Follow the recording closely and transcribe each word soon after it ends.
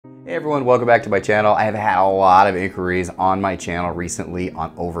Hey everyone, welcome back to my channel. I have had a lot of inquiries on my channel recently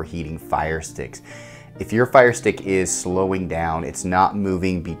on overheating fire sticks. If your fire stick is slowing down, it's not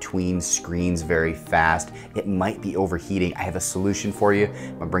moving between screens very fast, it might be overheating. I have a solution for you.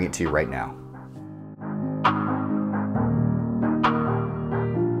 I'm gonna bring it to you right now.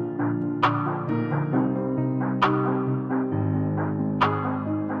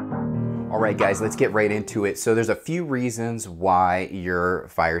 All right guys, let's get right into it. So there's a few reasons why your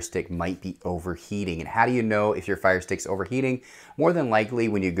fire stick might be overheating. And how do you know if your fire stick's overheating? More than likely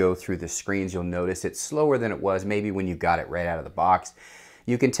when you go through the screens, you'll notice it's slower than it was maybe when you got it right out of the box.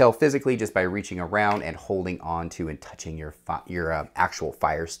 You can tell physically just by reaching around and holding on to and touching your actual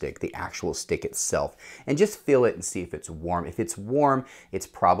fire stick, the actual stick itself, and just feel it and see if it's warm. If it's warm, it's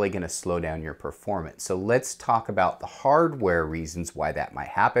probably going to slow down your performance. So let's talk about the hardware reasons why that might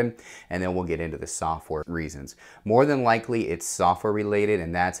happen, and then we'll get into the software reasons. More than likely, it's software related,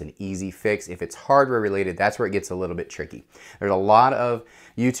 and that's an easy fix. If it's hardware related, that's where it gets a little bit tricky. There's a lot of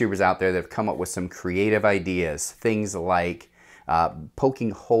YouTubers out there that have come up with some creative ideas, things like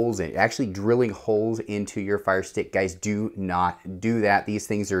poking holes in, actually drilling holes into your fire stick. Guys, do not do that. These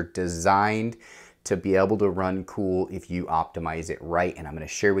things are designed to be able to run cool if you optimize it right, and I'm going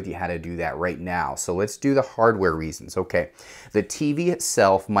to share with you how to do that right now. So let's do the hardware reasons. Okay, the TV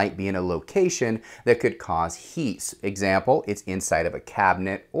itself might be in a location that could cause heat. Example, it's inside of a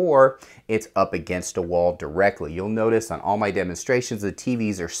cabinet or it's up against a wall directly. You'll notice on all my demonstrations the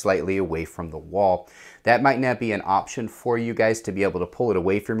TVs are slightly away from the wall. That might not be an option for you guys to be able to pull it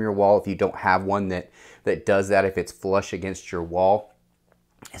away from your wall if you don't have one that does that, if it's flush against your wall.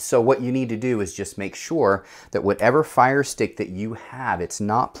 So what you need to do is just make sure that whatever fire stick that you have, it's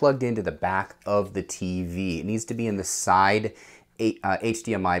not plugged into the back of the TV. It needs to be in the side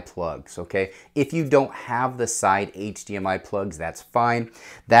HDMI plugs, okay? If you don't have the side HDMI plugs, that's fine.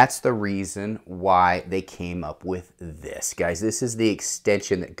 That's the reason why they came up with this. Guys, this is the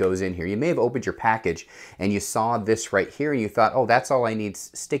extension that goes in here. You may have opened your package and you saw this right here and you thought, oh, that's all I need.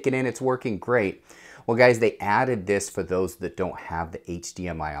 Stick it in, it's working great. Well, guys, they added this for those that don't have the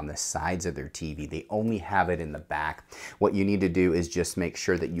HDMI on the sides of their TV. They only have it in the back. What you need to do is just make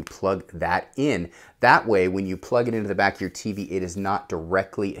sure that you plug that in. That way, when you plug it into the back of your TV, it is not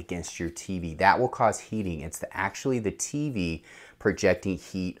directly against your TV. That will cause heating. It's actually the TV projecting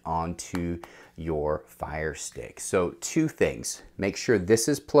heat onto your fire stick. So two things. Make sure this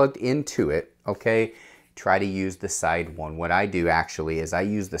is plugged into it, okay? Try to use the side one. What I do actually is I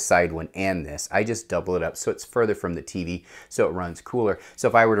use the side one and this. I just double it up so it's further from the TV so it runs cooler. So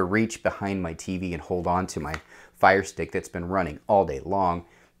if I were to reach behind my TV and hold on to my fire stick that's been running all day long,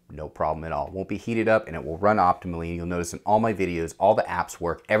 no problem at all. It won't be heated up and it will run optimally. You'll notice in all my videos, all the apps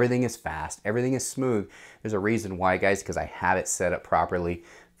work. Everything is fast. Everything is smooth. There's a reason why, guys, because I have it set up properly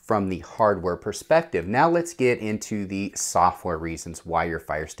from the hardware perspective. Now let's get into the software reasons why your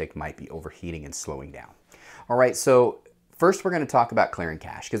fire stick might be overheating and slowing down. All right, so first we're going to talk about clearing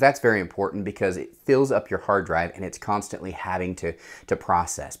cache, because that's very important because it fills up your hard drive and it's constantly having to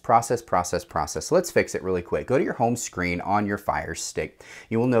process. So let's fix it really quick. Go to your home screen on your fire stick.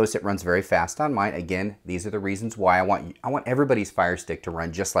 You will notice it runs very fast on mine. Again, these are the reasons why I want everybody's fire stick to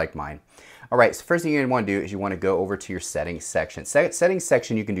run just like mine. All right, so first thing you're gonna wanna do is you wanna go over to your settings section. Settings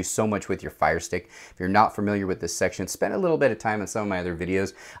section, you can do so much with your fire stick. If you're not familiar with this section, spend a little bit of time in some of my other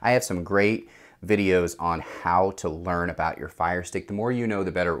videos. I have some great videos on how to learn about your fire stick. The more you know,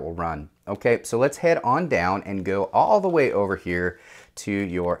 the better it will run. Okay, so let's head on down and go all the way over here to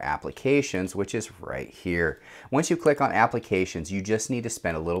your applications, which is right here. Once you click on applications, you just need to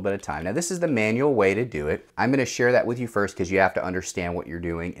spend a little bit of time. Now, this is the manual way to do it. I'm gonna share that with you first because you have to understand what you're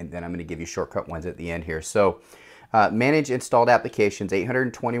doing, and then I'm gonna give you shortcut ones at the end here. So, manage installed applications,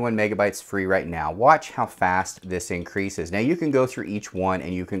 821 megabytes free right now. Watch how fast this increases. Now you can go through each one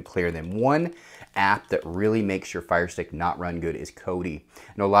and you can clear them. One app that really makes your fire stick not run good is Kodi.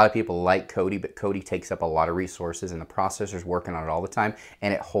 I know a lot of people like Kodi, but Kodi takes up a lot of resources and the processor's working on it all the time,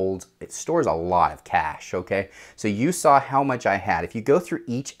 and it stores a lot of cache, okay? So you saw how much I had. If you go through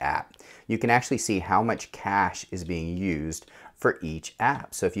each app, you can actually see how much cache is being used for each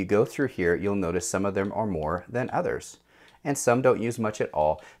app. So if you go through here, you'll notice some of them are more than others, and some don't use much at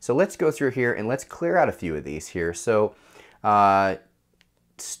all. So let's go through here and let's clear out a few of these here. So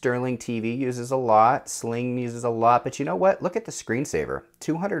Sterling TV uses a lot, Sling uses a lot, but you know what? Look at the screensaver,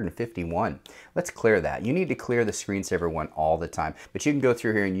 251. Let's clear that. You need to clear the screensaver one all the time, but you can go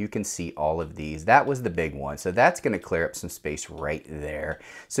through here and you can see all of these. That was the big one, so that's gonna clear up some space right there.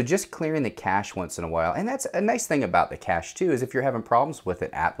 So just clearing the cache once in a while, and that's a nice thing about the cache too, is if you're having problems with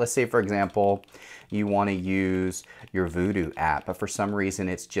an app, let's say for example, you want to use your Voodoo app, but for some reason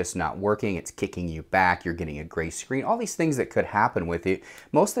it's just not working, it's kicking you back, you're getting a gray screen, all these things that could happen with it.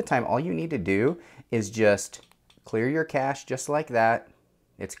 Most of the time, all you need to do is just clear your cache just like that.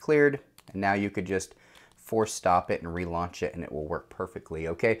 It's cleared, and now you could just force stop it and relaunch it and it will work perfectly,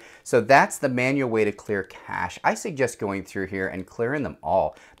 okay? So that's the manual way to clear cache. I suggest going through here and clearing them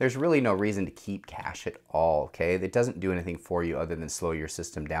all. There's really no reason to keep cache at all, okay? It doesn't do anything for you other than slow your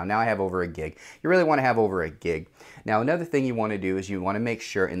system down. Now I have over a gig. You really want to have over a gig. Now another thing you want to do is you want to make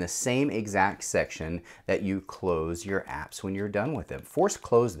sure in the same exact section that you close your apps when you're done with them. Force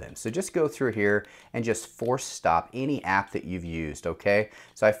close them. So just go through here and just force stop any app that you've used, okay?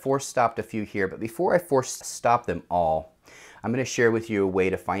 So I force stopped a few here, but before I force stop them all, I'm going to share with you a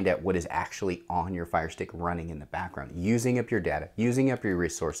way to find out what is actually on your Firestick running in the background, using up your data, using up your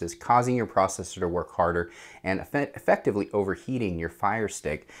resources, causing your processor to work harder, and effectively overheating your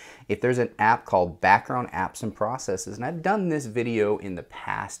Firestick. If there's an app called Background Apps and Processes, and I've done this video in the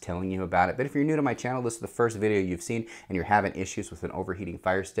past telling you about it, but if you're new to my channel, this is the first video you've seen and you're having issues with an overheating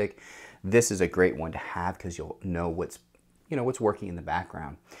Firestick, this is a great one to have because you'll know what's working in the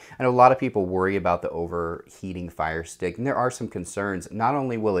background. I know a lot of people worry about the overheating Firestick, and there are some concerns. Not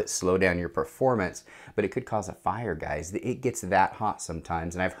only will it slow down your performance, but it could cause a fire, guys. It gets that hot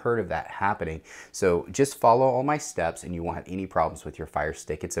sometimes, and I've heard of that happening. So just follow all my steps, and you won't have any problems with your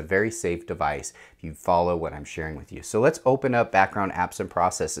Firestick. It's a very safe device if you follow what I'm sharing with you. So let's open up Background Apps and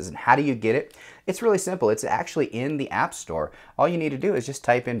Processes, and how do you get it? It's really simple. It's actually in the App Store. All you need to do is just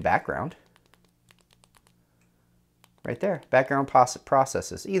type in background. Right there, Background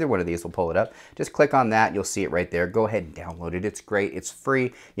Processes. Either one of these will pull it up. Just click on that, you'll see it right there. Go ahead and download it. It's great, it's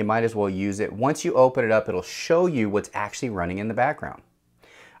free. You might as well use it. Once you open it up, it'll show you what's actually running in the background.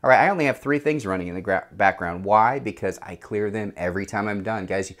 All right, I only have 3 things running in the background. Why? Because I clear them every time I'm done.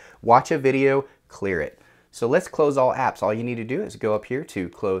 Guys, watch a video, clear it. So let's close all apps. All you need to do is go up here to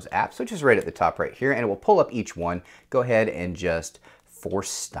close apps, which is right at the top right here, and it will pull up each one. Go ahead and just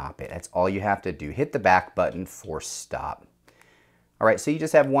force stop it. That's all you have to do. Hit the back button, force stop. All right, so you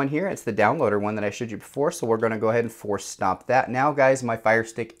just have one here. It's the downloader one that I showed you before, so we're going to go ahead and force stop that. Now, guys, my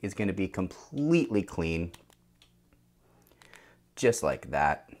Firestick is going to be completely clean, just like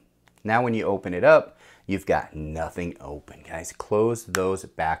that. Now, when you open it up, you've got nothing open, guys. Close those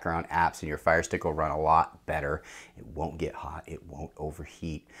background apps and your Firestick will run a lot better. It won't get hot. It won't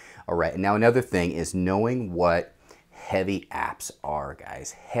overheat. All right, now another thing is knowing what heavy apps are,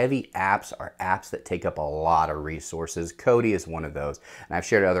 guys. Heavy apps are apps that take up a lot of resources. Kodi is one of those, and I've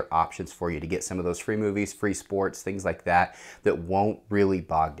shared other options for you to get some of those free movies, free sports, things like that that won't really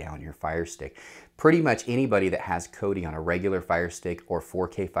bog down your Firestick. Pretty much anybody that has Kodi on a regular Firestick or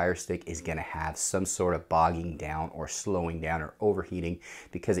 4K Firestick is going to have some sort of bogging down or slowing down or overheating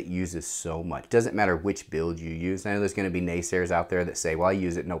because it uses so much. Doesn't matter which build you use. I know there's going to be naysayers out there that say, well, I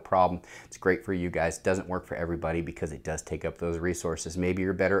use it, no problem. It's great for you guys. Doesn't work for everybody because it does take up those resources. Maybe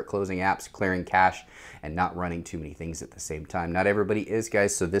you're better at closing apps, clearing cache, and not running too many things at the same time. Not everybody is,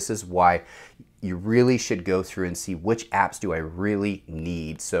 guys, so this is why you really should go through and see which apps do I really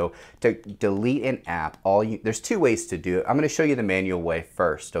need. So to delete an app, there's 2 ways to do it. I'm going to show you the manual way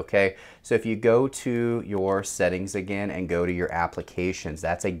first, okay? So if you go to your settings again and go to your applications,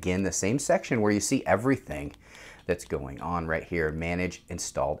 that's again the same section where you see everything that's going on right here, manage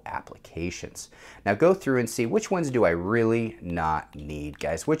installed applications. Now go through and see which ones do I really not need,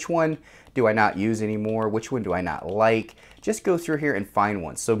 guys. Which one do I not use anymore? Which one do I not like? Just go through here and find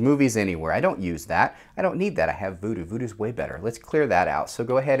one. So Movies Anywhere, I don't use that. I don't need that. I have Voodoo. Voodoo's way better. Let's clear that out. So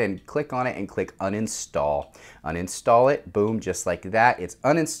go ahead and click on it and click uninstall. Uninstall it, boom, just like that. It's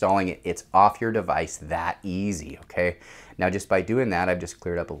uninstalling it. It's off your device that easy, okay? Now just by doing that, I've just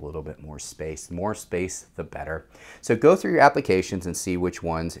cleared up a little bit more space. The more space, the better. So go through your applications and see which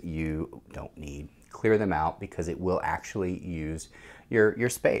ones you don't need. Clear them out because it will actually use your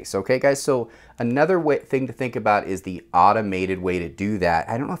space. Okay, guys, so another thing to think about is the automated way to do that.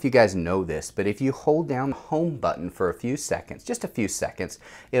 I don't know if you guys know this, but if you hold down the home button for a few seconds, just a few seconds,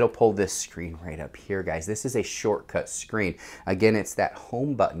 it'll pull this screen right up here, guys. This is a shortcut screen. Again, it's that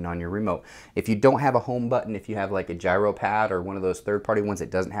home button on your remote. If you don't have a home button, if you have like a gyro pad or one of those third-party ones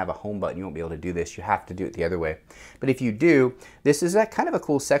that doesn't have a home button, you won't be able to do this. You have to do it the other way. But if you do, this is kind of a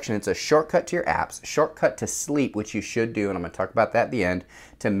cool section. It's a shortcut to your apps, shortcut to sleep, which you should do, and I'm going to talk about that at the end,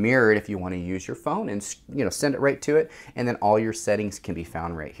 to mirror it if you want to use your phone and send it right to it, and then all your settings can be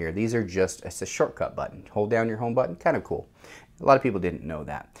found right here. These are it's a shortcut button. Hold down your home button, kind of cool. A lot of people didn't know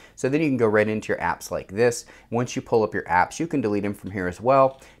that. So then you can go right into your apps like this. Once you pull up your apps, you can delete them from here as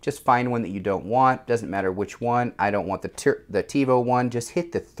well. Just find one that you don't want. Doesn't matter which one. I don't want the TiVo one. Just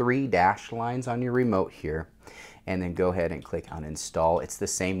hit the 3 dash lines on your remote here, and then go ahead and click uninstall. It's the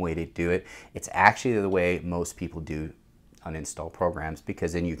same way to do it. It's actually the way most people do uninstall programs,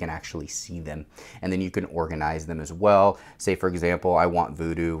 because then you can actually see them and then you can organize them as well. Say for example, I want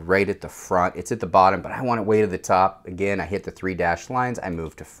Voodoo right at the front. It's at the bottom, but I want it way to the top. Again, I hit the 3 dash lines, I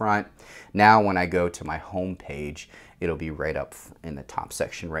move to front. Now when I go to my home page, it'll be right up in the top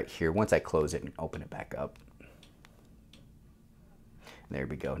section right here once I close it and open it back up. There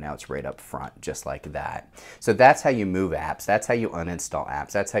we go. Now it's right up front, just like that. So that's how you move apps. That's how you uninstall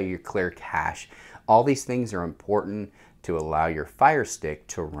apps. That's how you clear cache. All these things are important to allow your Fire Stick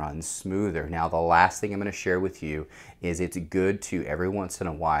to run smoother. Now, the last thing I'm going to share with you is it's good to every once in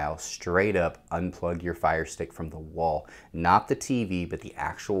a while straight up unplug your Fire Stick from the wall, not the TV, but the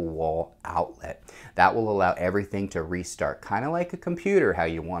actual wall outlet. That will allow everything to restart, kind of like a computer, how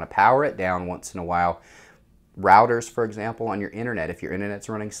you want to power it down once in a while. Routers, for example, on your internet, if your internet's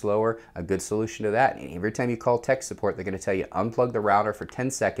running slower, a good solution to that. And every time you call tech support, they're going to tell you unplug the router for 10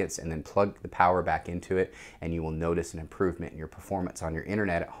 seconds and then plug the power back into it, and you will notice an improvement in your performance on your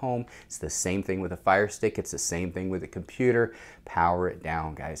internet at home. It's the same thing with a Fire Stick. It's the same thing with a computer. Power it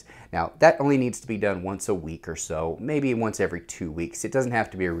down, guys. Now, that only needs to be done once a week or so, maybe once every 2 weeks. It doesn't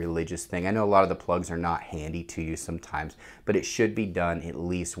have to be a religious thing. I know a lot of the plugs are not handy to you sometimes, but it should be done at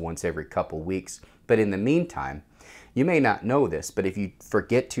least once every couple weeks. But in the meantime, you may not know this, but if you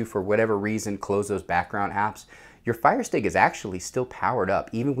forget to, for whatever reason, close those background apps, your Fire Stick is actually still powered up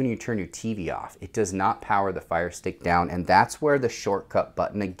even when you turn your TV off. It does not power the Fire Stick down, and that's where the shortcut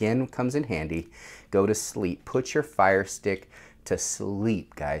button again comes in handy. Go to sleep. Put your Fire Stick to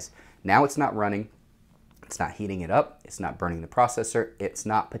sleep, guys. Now it's not running. It's not heating it up. It's not burning the processor. It's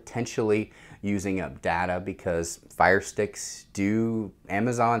not potentially using up data, because Fire Sticks do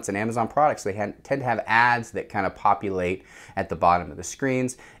Amazon. It's an Amazon product, so they tend to have ads that kind of populate at the bottom of the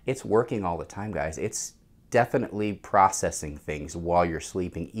screens. It's working all the time, guys. It's definitely processing things while you're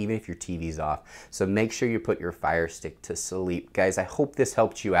sleeping, even if your TV's off. So make sure you put your Fire Stick to sleep. Guys, I hope this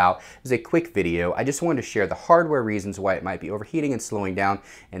helped you out. It was a quick video. I just wanted to share the hardware reasons why it might be overheating and slowing down,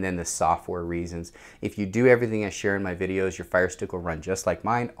 and then the software reasons. If you do everything I share in my videos, your Fire Stick will run just like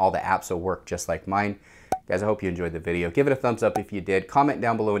mine. All the apps will work just like mine. Guys, I hope you enjoyed the video. Give it a thumbs up if you did. Comment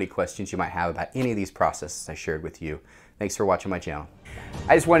down below any questions you might have about any of these processes I shared with you. Thanks for watching my channel.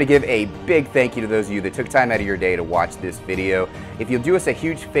 I just want to give a big thank you to those of you that took time out of your day to watch this video. If you'll do us a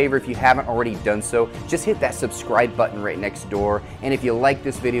huge favor, if you haven't already done so, just hit that subscribe button right next door. And if you like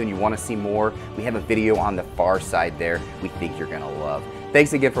this video and you want to see more, we have a video on the far side there we think you're going to love.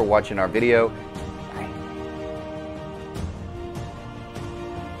 Thanks again for watching our video.